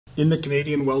In the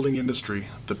Canadian welding industry,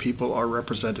 the people are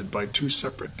represented by two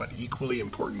separate but equally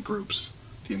important groups: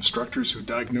 the instructors who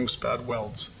diagnose bad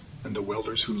welds and the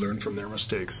welders who learn from their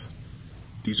mistakes.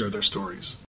 These are their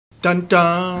stories. Dun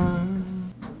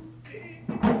dun!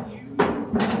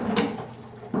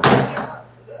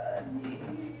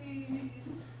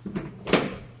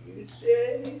 You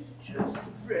say he's just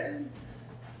a friend.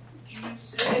 You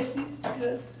say he's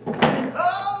just a friend.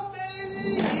 Oh,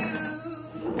 baby, you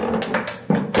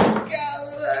got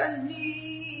what I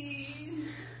need.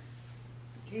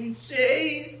 You say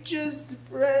he's just a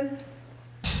friend.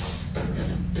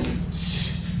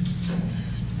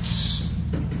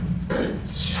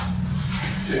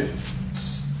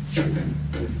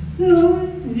 Oh,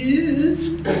 yeah.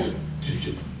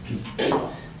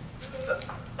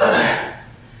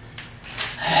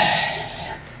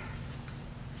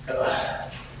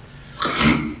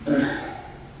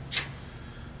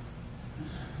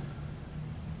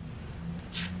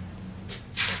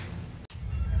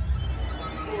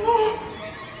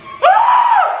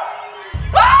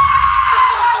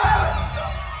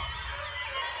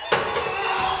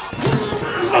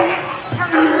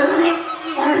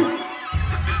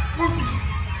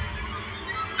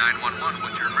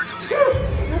 What's your emergency?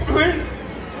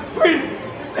 Please,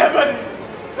 somebody,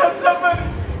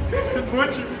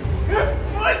 butcher.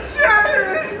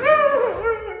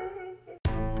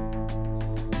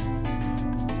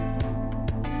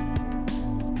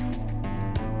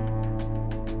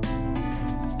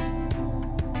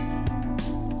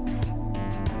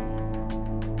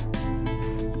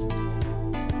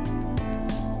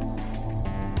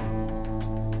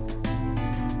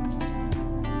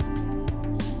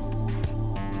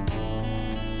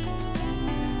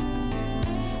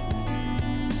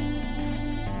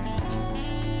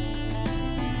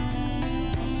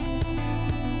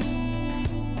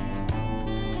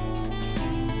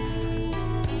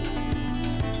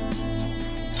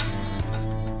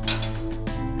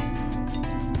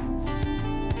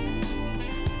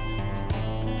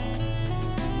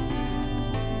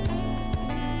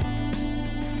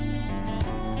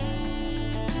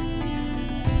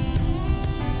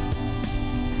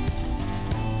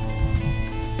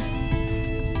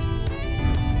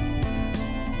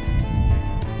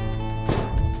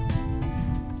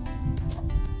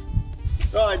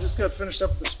 Well, I just got finished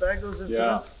up with the Spaggos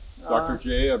incident. Yeah, Dr.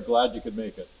 J, I'm glad you could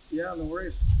make it. Yeah, no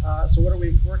worries. So what are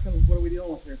we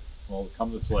dealing with here? Well,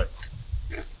 come this way.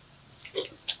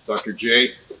 Dr.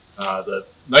 J, the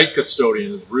night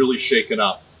custodian is really shaken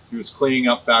up. He was cleaning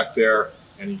up back there,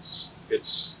 and he's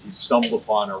stumbled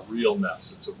upon a real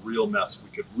mess. It's a real mess. We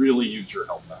could really use your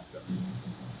help back there.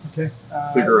 Okay.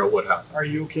 Figure out what happened. Are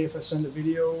you okay if I send a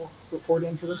video report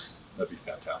in for this? That'd be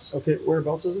fantastic. Okay,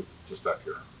 whereabouts is it? Just back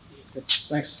here. Okay,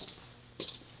 thanks.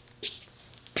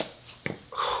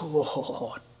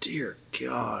 Oh, dear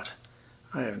God.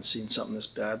 I haven't seen something this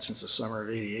bad since the summer of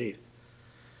 '88.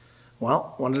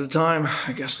 Well, one at a time.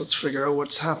 I guess let's figure out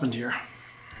what's happened here.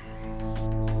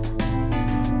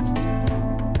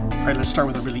 All right, let's start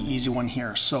with a really easy one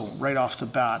here. So right off the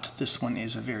bat, this one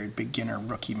is a very beginner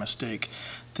rookie mistake.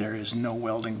 There is no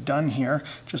welding done here,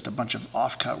 just a bunch of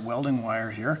off-cut welding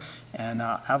wire here, and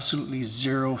absolutely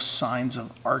zero signs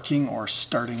of arcing or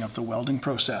starting of the welding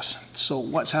process. So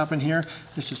what's happened here?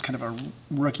 This is kind of a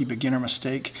rookie beginner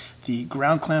mistake. The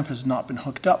ground clamp has not been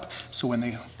hooked up, so when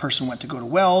the person went to go to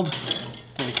weld,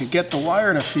 they could get the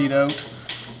wire to feed out,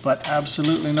 but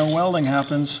absolutely no welding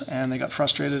happens, and they got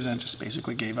frustrated and just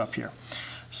basically gave up here.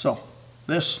 So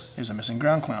this is a missing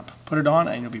ground clamp. Put it on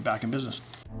and you'll be back in business.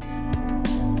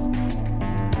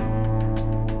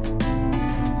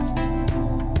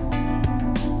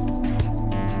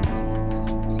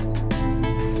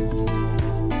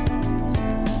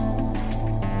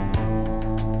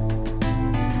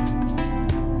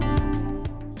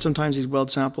 Sometimes these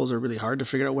weld samples are really hard to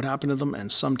figure out what happened to them,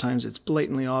 and sometimes it's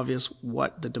blatantly obvious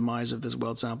what the demise of this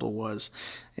weld sample was.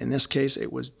 In this case,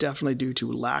 it was definitely due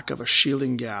to lack of a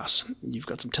shielding gas. You've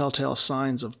got some telltale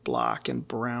signs of black and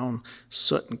brown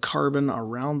soot and carbon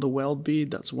around the weld bead.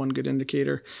 That's one good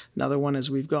indicator. Another one is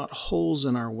we've got holes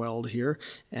in our weld here,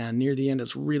 and near the end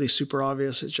it's really super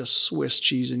obvious. It's just Swiss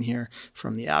cheese in here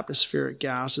from the atmospheric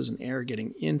gases and air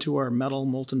getting into our metal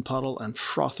molten puddle and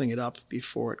frothing it up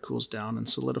before it cools down and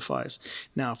solidifies.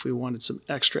 Now, if we wanted some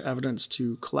extra evidence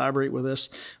to collaborate with this,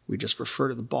 we just refer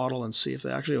to the bottle and see if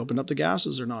they actually opened up the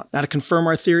gases or not. Now, to confirm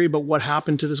our theory about what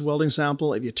happened to this welding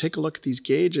sample, if you take a look at these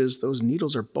gauges, those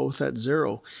needles are both at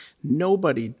 0.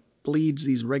 Nobody bleeds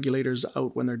these regulators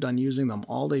out when they're done using them.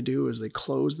 All they do is they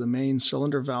close the main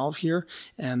cylinder valve here,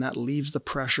 and that leaves the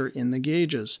pressure in the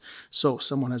gauges. So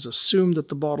someone has assumed that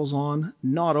the bottle's on,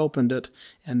 not opened it,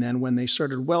 and then when they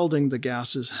started welding, the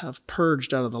gases have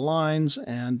purged out of the lines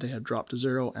and they have dropped to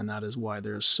zero, and that is why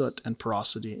there's soot and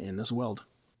porosity in this weld.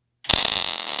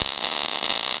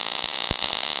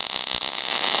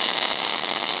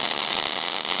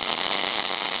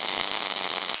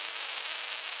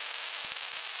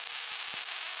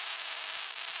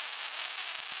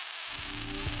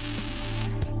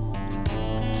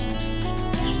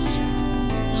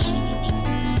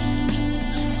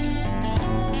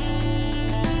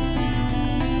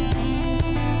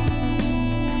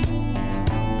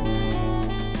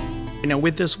 Now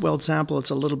with this weld sample, it's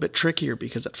a little bit trickier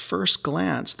because at first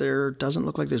glance, there doesn't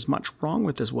look like there's much wrong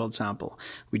with this weld sample.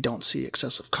 We don't see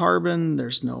excessive carbon,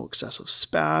 there's no excessive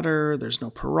spatter, there's no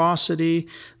porosity,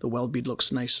 the weld bead looks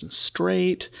nice and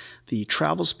straight, the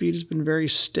travel speed has been very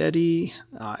steady,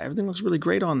 everything looks really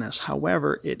great on this.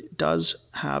 However, it does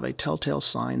have a telltale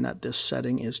sign that this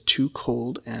setting is too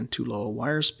cold and too low a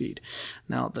wire speed.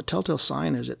 Now the telltale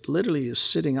sign is it literally is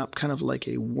sitting up kind of like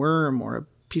a worm or a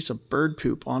piece of bird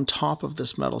poop on top of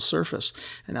this metal surface,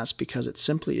 and that's because it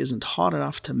simply isn't hot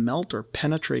enough to melt or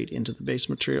penetrate into the base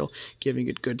material, giving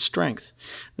it good strength.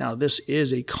 Now this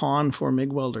is a con for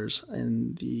MIG welders.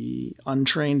 In the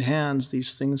untrained hands,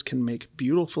 these things can make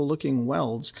beautiful looking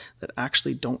welds that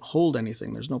actually don't hold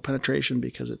anything. There's no penetration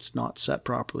because it's not set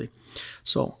properly.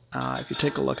 So if you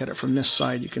take a look at it from this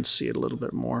side, you can see it a little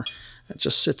bit more. It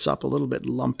just sits up a little bit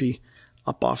lumpy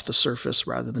up off the surface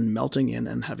rather than melting in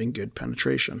and having good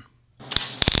penetration.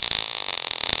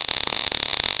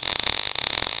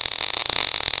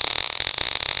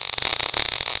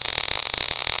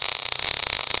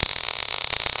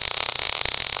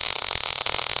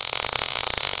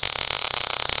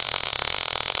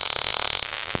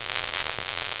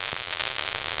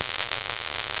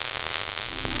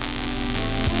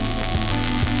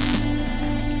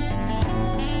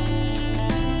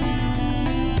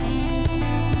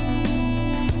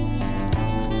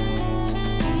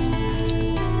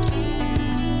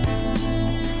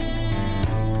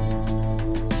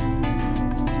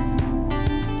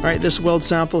 All right, this weld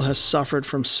sample has suffered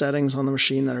from settings on the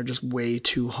machine that are just way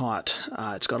too hot.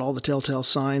 It's got all the telltale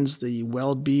signs. The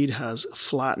weld bead has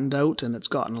flattened out and it's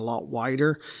gotten a lot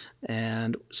wider.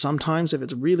 And sometimes if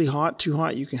it's really hot, too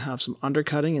hot, you can have some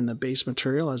undercutting in the base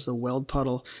material as the weld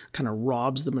puddle kind of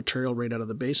robs the material right out of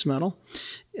the base metal.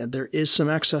 And there is some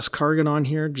excess carbon on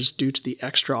here just due to the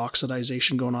extra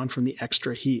oxidization going on from the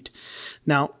extra heat.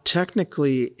 Now,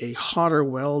 technically, a hotter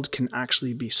weld can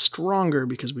actually be stronger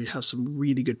because we have some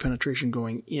really good penetration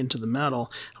going into the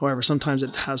metal. However, sometimes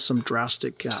it has some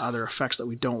drastic other effects that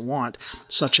we don't want,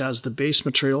 such as the base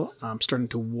material starting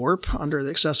to warp under the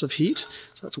excessive heat.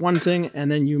 So that's one thing, and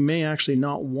then you may actually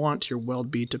not want your weld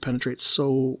bead to penetrate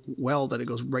so well that it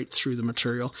goes right through the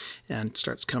material and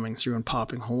starts coming through and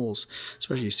popping holes.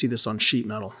 Especially you see this on sheet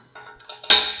metal.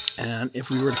 And if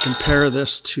we were to compare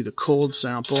this to the cold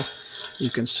sample,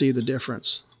 you can see the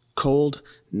difference. Cold,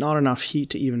 not enough heat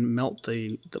to even melt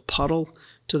the puddle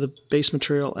to the base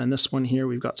material, and this one here,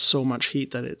 we've got so much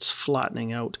heat that it's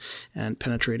flattening out and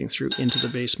penetrating through into the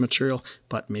base material,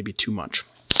 but maybe too much.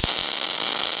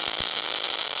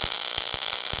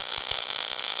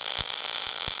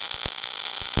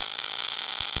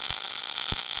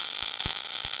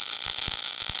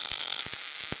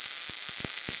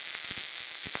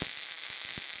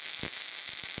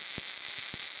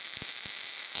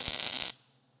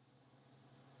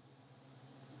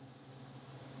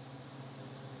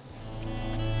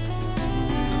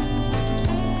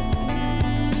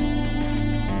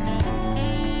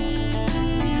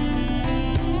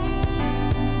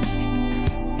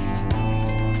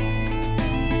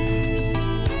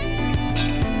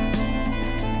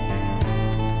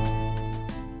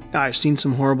 I've seen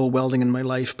some horrible welding in my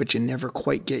life, but you never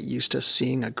quite get used to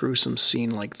seeing a gruesome scene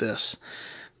like this.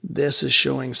 This is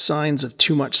showing signs of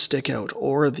too much stick out,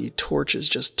 or the torch is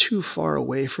just too far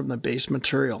away from the base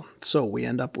material. So we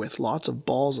end up with lots of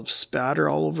balls of spatter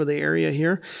all over the area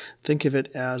here. Think of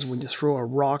it as when you throw a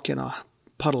rock in a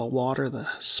puddle of water, the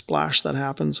splash that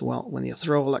happens. Well, when you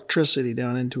throw electricity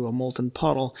down into a molten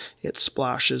puddle, it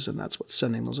splashes, and that's what's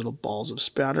sending those little balls of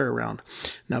spatter around.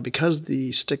 Now, because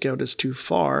the stick out is too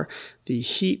far, the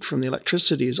heat from the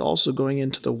electricity is also going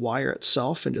into the wire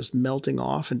itself and just melting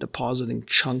off and depositing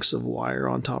chunks of wire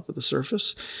on top of the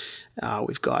surface.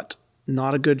 We've got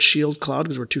not a good shield cloud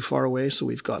because we're too far away, so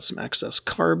we've got some excess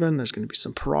carbon. There's going to be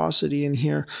some porosity in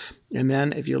here. And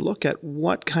then if you look at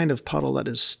what kind of puddle that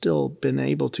has still been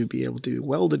able to be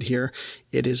welded here,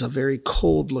 it is a very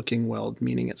cold looking weld,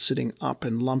 meaning it's sitting up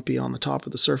and lumpy on the top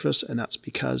of the surface, and that's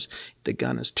because the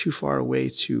gun is too far away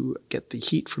to get the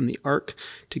heat from the arc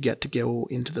to go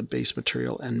into the base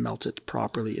material and melt it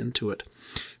properly into it.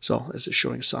 So this is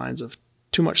showing signs of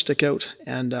too much stick out,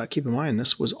 and keep in mind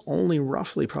this was only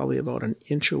roughly probably about an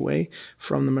inch away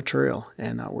from the material,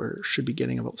 and we should be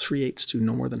getting about 3/8 to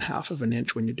no more than half of an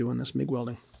inch when you're doing this MIG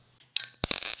welding.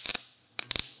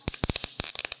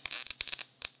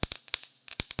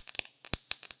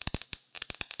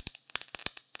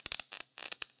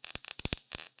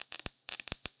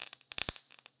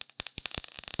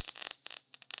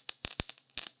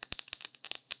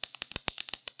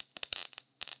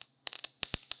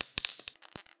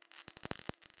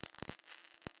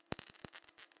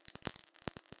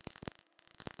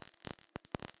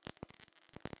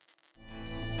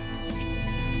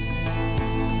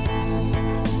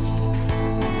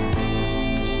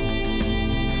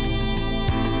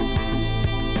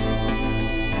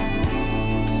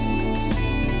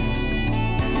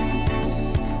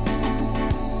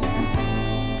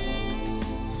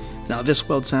 Now this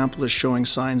weld sample is showing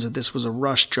signs that this was a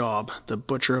rush job. The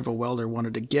butcher of a welder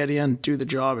wanted to get in, do the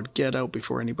job, and get out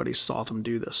before anybody saw them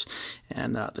do this.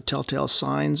 And the telltale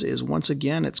signs is, once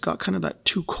again, it's got kind of that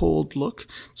too cold look.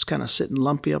 It's kind of sitting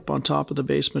lumpy up on top of the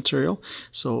base material.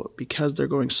 So because they're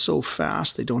going so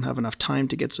fast, they don't have enough time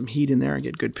to get some heat in there and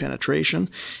get good penetration.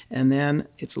 And then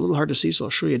it's a little hard to see, so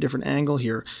I'll show you a different angle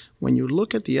here. When you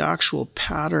look at the actual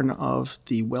pattern of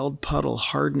the weld puddle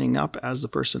hardening up as the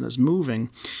person is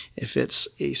moving, if it's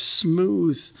a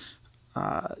smooth,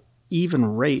 even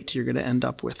rate, you're going to end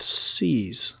up with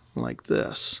C's like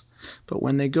this. But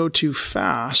when they go too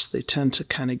fast, they tend to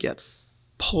kind of get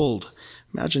pulled.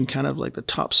 Imagine kind of like the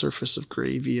top surface of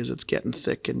gravy as it's getting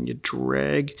thick, and you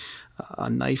drag a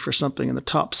knife or something in the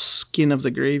top skin of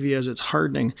the gravy as it's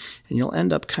hardening, and you'll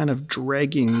end up kind of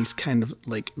dragging these kind of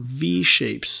like V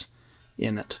shapes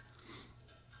in it.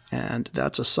 And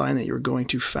that's a sign that you're going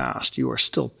too fast. You are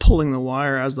still pulling the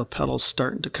wire as the pedal's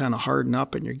starting to kind of harden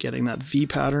up, and you're getting that V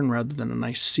pattern rather than a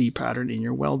nice C pattern in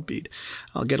your weld bead.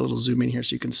 I'll get a little zoom in here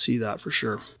so you can see that for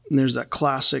sure. And there's that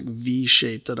classic V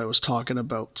shape that I was talking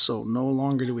about. So no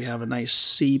longer do we have a nice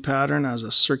C pattern as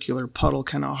a circular puddle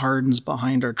kind of hardens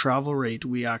behind our travel rate.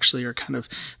 We actually are kind of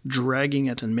dragging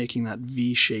it and making that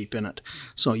V shape in it.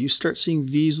 So you start seeing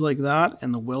V's like that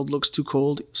and the weld looks too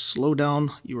cold, slow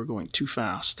down, you are going too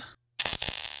fast.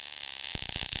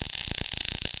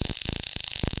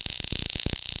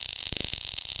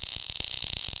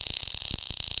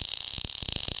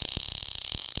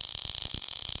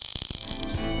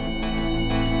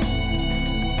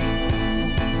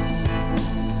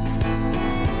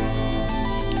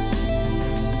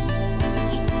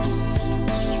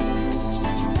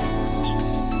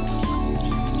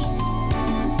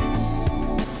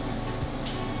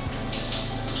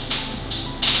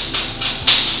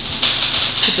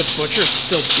 Could the butcher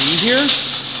still be here?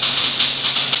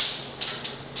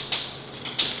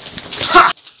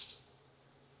 Ha!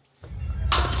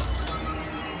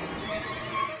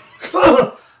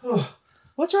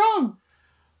 What's wrong?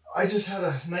 I just had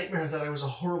a nightmare that I was a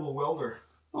horrible welder.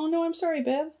 Oh no, I'm sorry,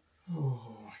 babe. Oh.